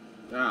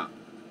 Yeah.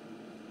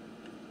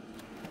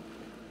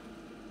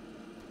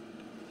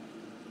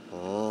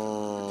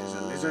 Oh. There's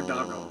a lizard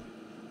doggo.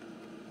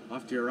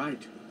 Off to your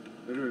right.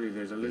 Literally,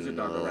 there's a lizard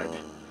doggo right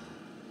there.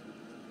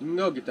 You can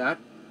go get that.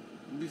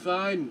 You'll be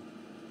fine.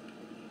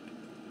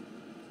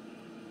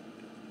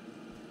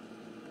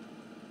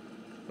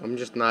 I'm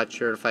just not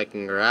sure if I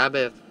can grab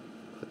it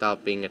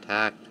without being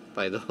attacked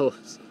by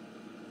those.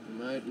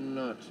 You might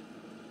not.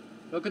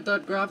 Look at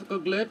that graphical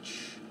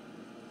glitch.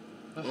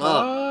 Oh.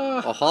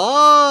 Aha!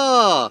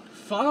 Aha!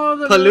 Follow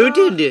the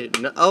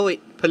Polluted! No, oh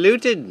wait,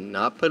 polluted,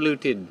 not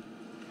polluted.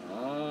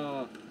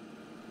 Oh.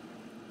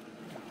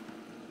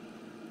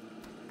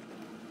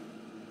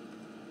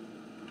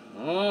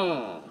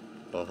 Oh.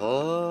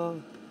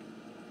 Oh.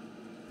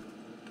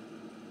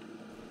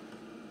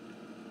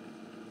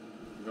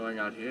 Going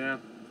out here.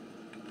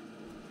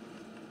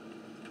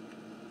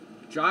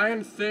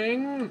 Giant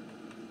thing.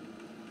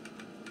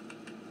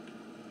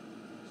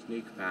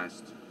 Sneak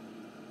past.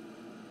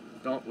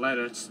 Don't let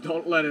its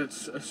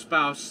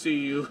spouse see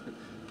you.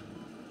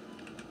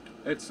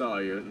 It saw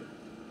you.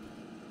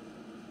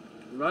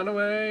 Run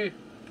away.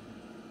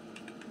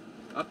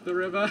 Up the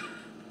river.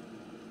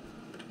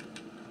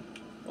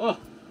 Oh.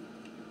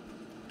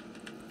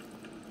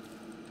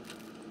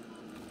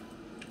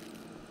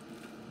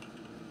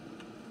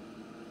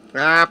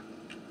 Ah.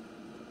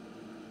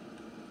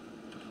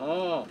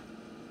 Oh.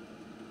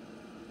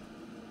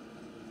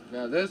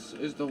 Now this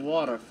is the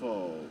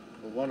waterfall.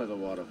 Or one of the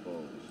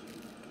waterfalls.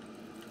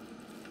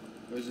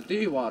 There's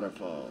the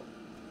waterfall.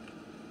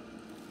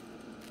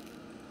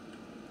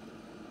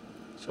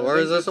 So where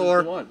is this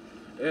ore? One.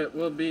 It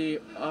will be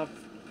off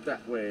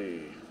that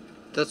way.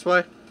 This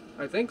way?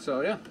 I think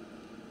so, yeah.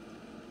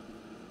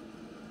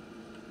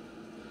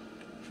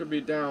 Should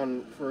be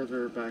down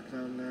further back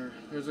down there.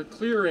 There's a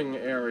clearing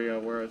area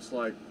where it's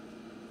like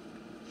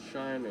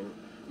shining.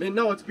 I mean,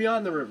 no, it's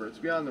beyond the river. It's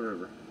beyond the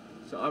river.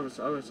 It's the other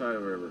side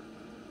of the river.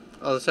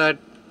 Other side?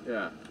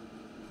 Yeah.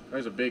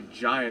 There's a big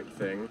giant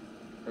thing.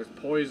 There's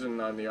poison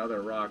on the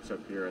other rocks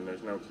up here, and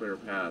there's no clear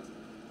path.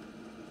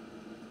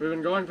 We've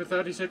been going for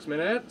 36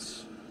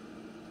 minutes?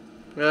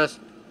 Yes.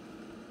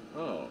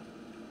 Oh.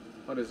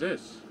 What is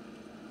this?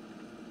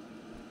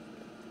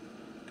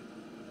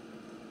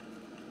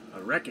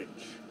 A wreckage.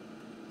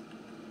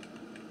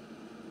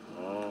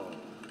 Oh.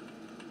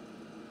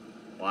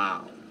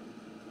 Wow.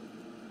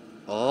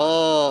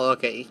 Oh,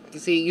 okay. You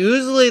see,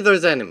 usually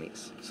there's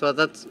enemies. So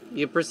that's,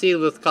 you proceed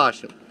with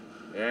caution.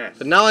 Yes.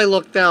 But now I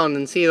look down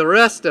and see the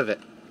rest of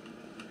it.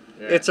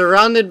 Yes. It's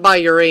surrounded by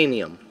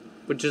uranium,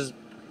 which is...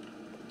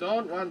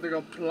 Don't want to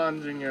go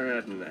plunging your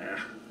head in there.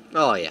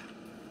 Oh, yeah.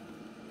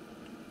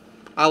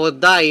 I would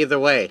die either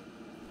way.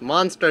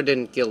 Monster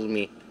didn't kill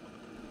me.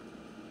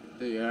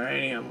 The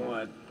uranium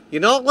would. You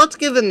know, let's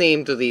give a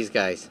name to these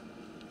guys.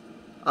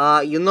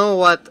 You know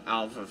what?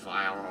 Alpha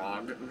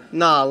Firehog.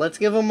 Nah, let's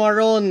give them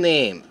our own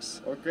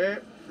names. Okay,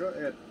 go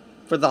ahead.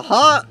 For the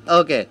hot...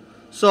 Okay.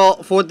 So,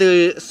 for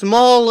the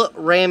small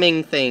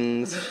ramming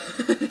things...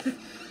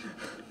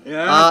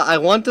 Yeah? I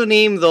want to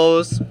name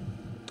those...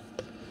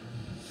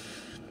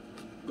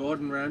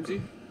 Gordon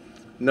Ramsay?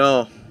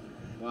 No.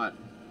 What?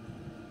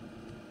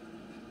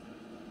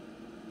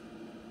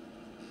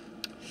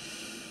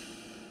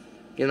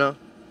 You know?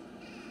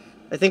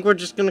 I think we're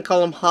just gonna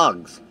call them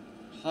hogs.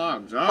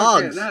 Hogs. Okay.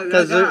 Hogs,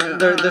 because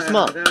they're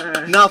small.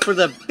 Now for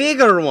the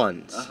bigger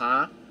ones,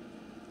 Uh-huh.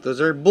 those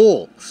are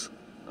bulls.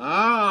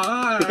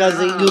 Ah.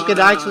 Because you could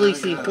actually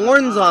see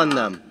horns on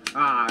them.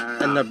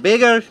 And they're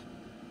bigger,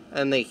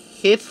 and they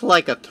hit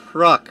like a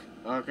truck.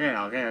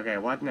 Okay.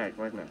 What next?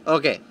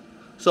 Okay,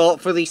 so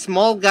for the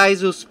small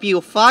guys who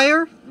spew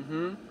fire,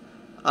 Mm-hmm.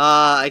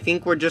 I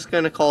think we're just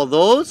gonna call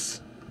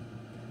those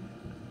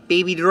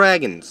baby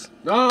dragons.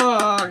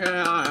 Oh, okay.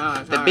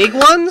 The big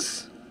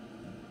ones,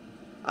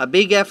 a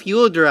big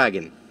FU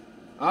dragon.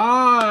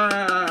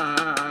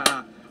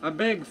 Ah, a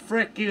big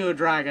frick you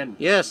dragon.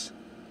 Yes.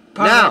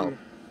 Pardon. Now,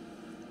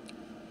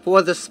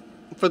 for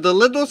the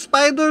little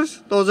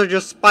spiders, those are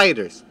just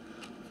spiders.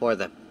 For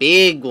the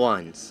big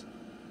ones,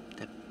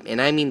 and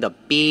I mean the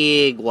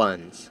big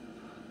ones,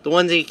 the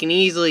ones that you can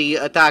easily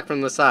attack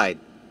from the side,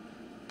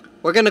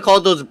 we're gonna call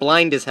those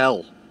blind as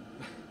hell.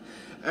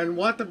 And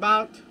what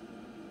about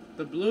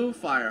the blue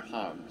fire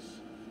hogs?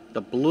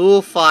 The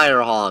blue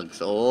fire hogs.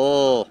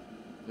 Oh,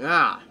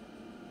 Yeah.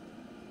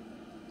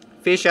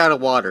 fish out of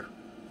water.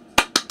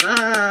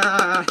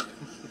 Ah.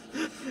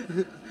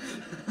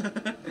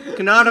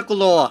 Canonical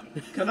law.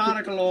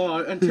 Canonical law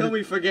until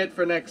we forget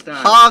for next time.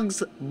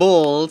 Hogs,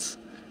 bulls,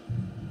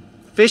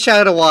 fish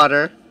out of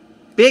water,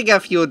 big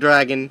FU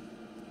dragon,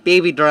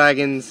 baby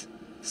dragons,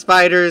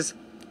 spiders,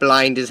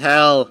 blind as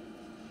hell.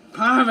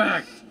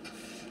 Perfect.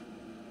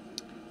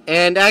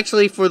 And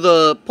actually for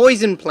the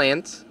poison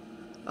plants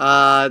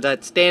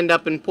that stand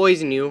up and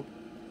poison you,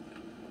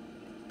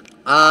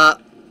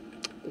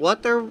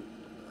 what are,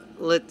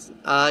 let's,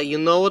 you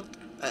know what,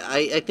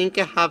 I think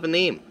I have a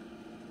name.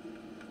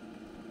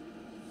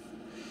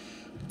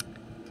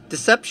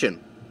 Deception.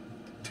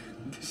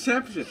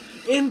 Deception.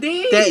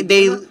 Indeed.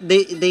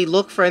 They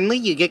look friendly,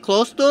 you get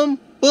close to them,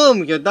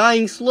 boom, you're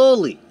dying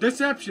slowly.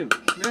 Deception.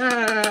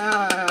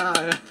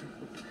 Ah.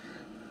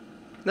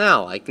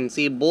 Now, I can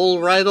see a bull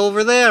right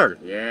over there.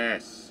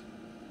 Yes.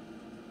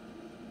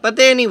 But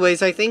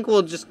anyways, I think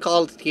we'll just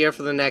call it here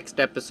for the next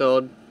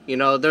episode. You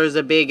know, there's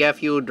a big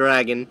FU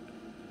dragon.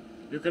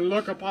 You can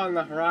look upon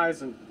the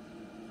horizon.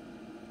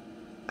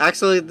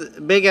 Actually,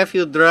 the big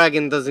FU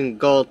dragon doesn't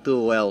go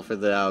too well for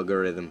the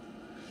algorithm.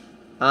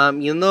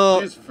 You know...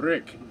 It's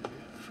frick.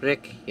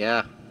 Frick,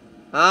 yeah.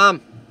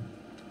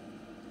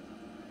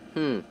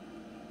 Hmm.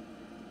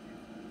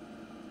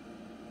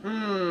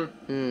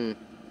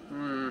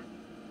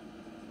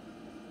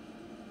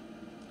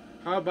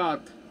 How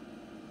about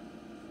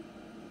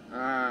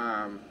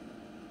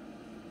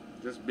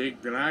this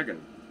big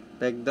dragon?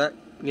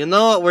 You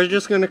know what? We're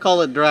just gonna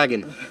call it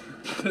dragon.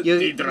 The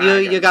You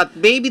dragon.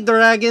 got baby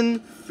dragon, you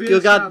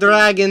Fish got out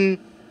dragon,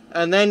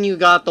 and then you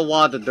got the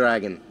water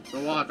dragon. The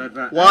water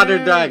dragon. Water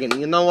dragon.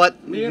 You know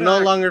what? No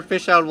Mirac. longer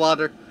fish out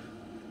water.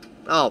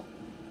 Oh,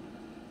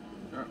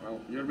 Well,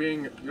 you're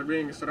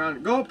being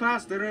surrounded. Go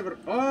past the river.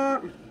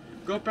 Oh,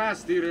 go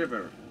past the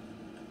river.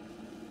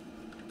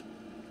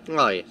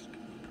 oh yes.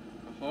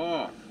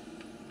 Oh,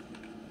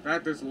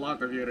 that is a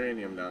lot of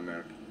uranium down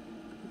there.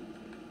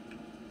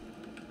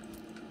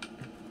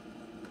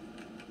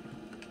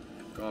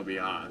 go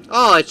beyond.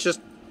 Oh, it's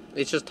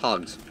just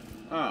hogs.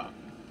 Ah,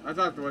 I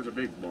thought there was a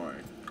big boy.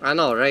 I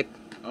know, right?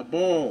 A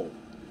bull.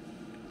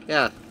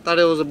 Yeah, thought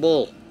it was a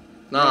bull.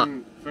 Nah.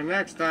 And for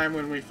next time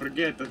when we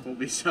forget, it will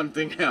be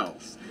something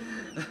else.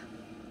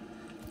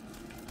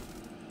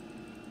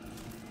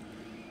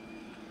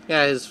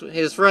 Yeah,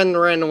 his friend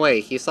ran away.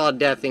 He saw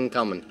death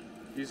incoming.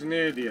 He's an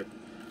idiot.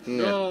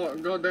 Yeah.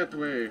 Go that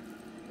way.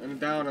 And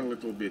down a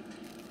little bit.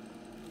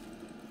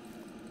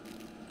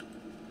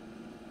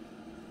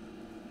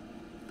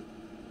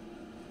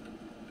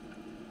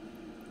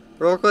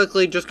 Real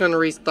quickly, just gonna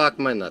restock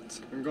my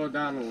nuts. And go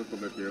down a little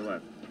bit to your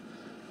left.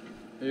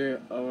 Yeah,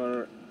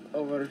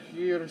 over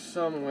here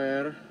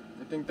somewhere.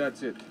 I think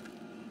that's it.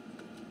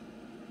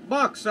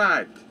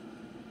 Bauxite!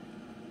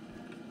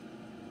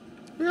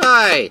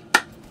 Right.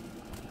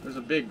 There's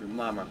a big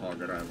mama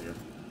hog around here.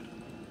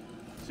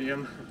 See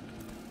him?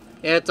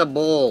 Yeah, it's a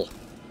bull.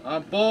 A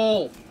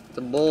bull! It's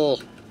a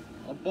bull.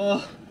 A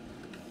bull!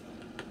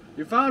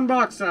 You found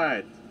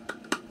bauxite!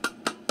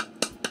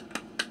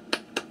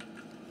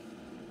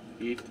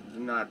 Eat the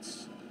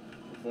nuts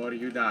before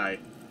you die.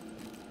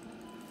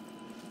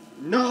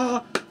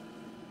 No!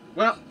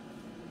 Well,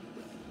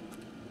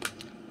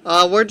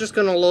 We're just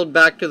gonna load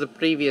back to the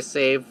previous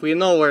save. We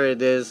know where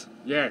it is.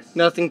 yes.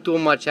 Nothing too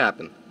much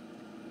happened.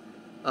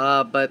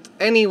 But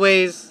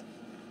anyways,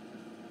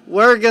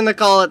 we're gonna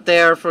call it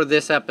there for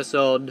this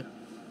episode.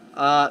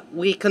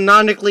 We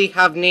canonically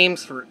have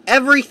names for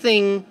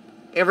everything,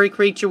 every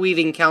creature we've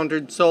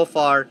encountered so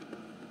far.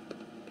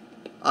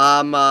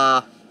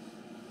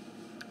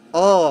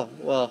 Oh,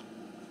 well,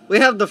 we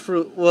have the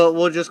fruit,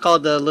 we'll just call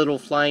the little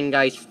flying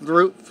guys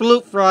fruit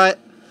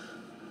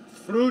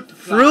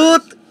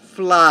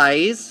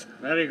flies.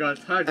 Very good.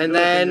 Hard to And do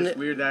it in then- this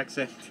weird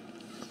accent.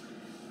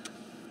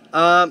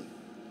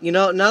 You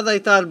know, now that I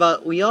thought about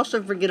it, we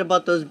also forget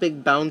about those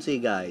big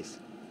bouncy guys.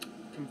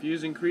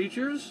 Confusing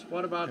creatures?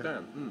 What about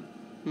them?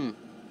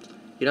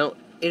 You know,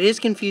 it is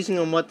confusing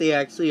on what they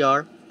actually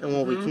are and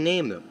what we Mhm. can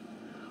name them.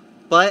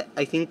 But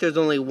I think there's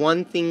only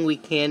one thing we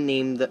can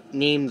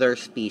name their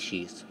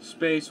species.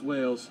 Space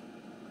whales.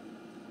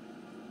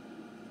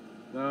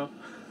 No?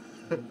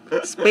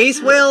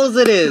 Space whales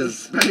it is.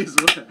 Space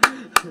whales.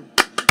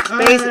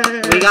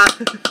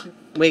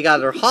 We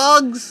got our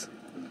hogs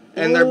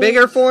and their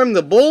bigger form,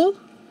 the bull.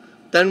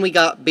 Then we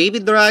got baby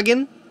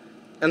dragon,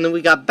 and then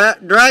we got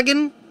bat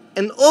dragon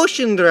and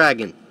ocean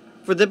dragon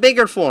for the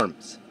bigger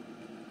forms.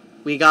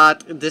 We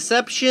got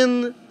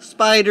deception,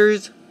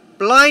 spiders,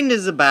 blind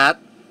as a bat.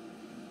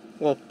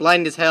 Well,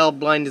 blind as hell,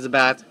 blind as a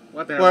bat.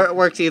 Whatever.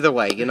 Works either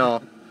way, you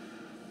know.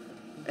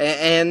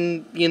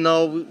 And you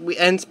know,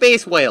 and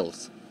space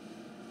whales.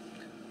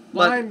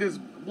 Blind as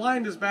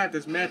bat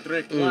is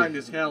metric, blind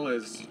as hell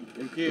is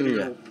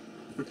imperial.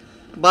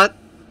 But,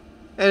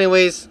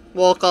 anyways,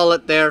 we'll call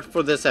it there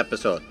for this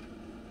episode.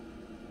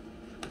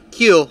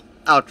 Cue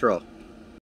outro.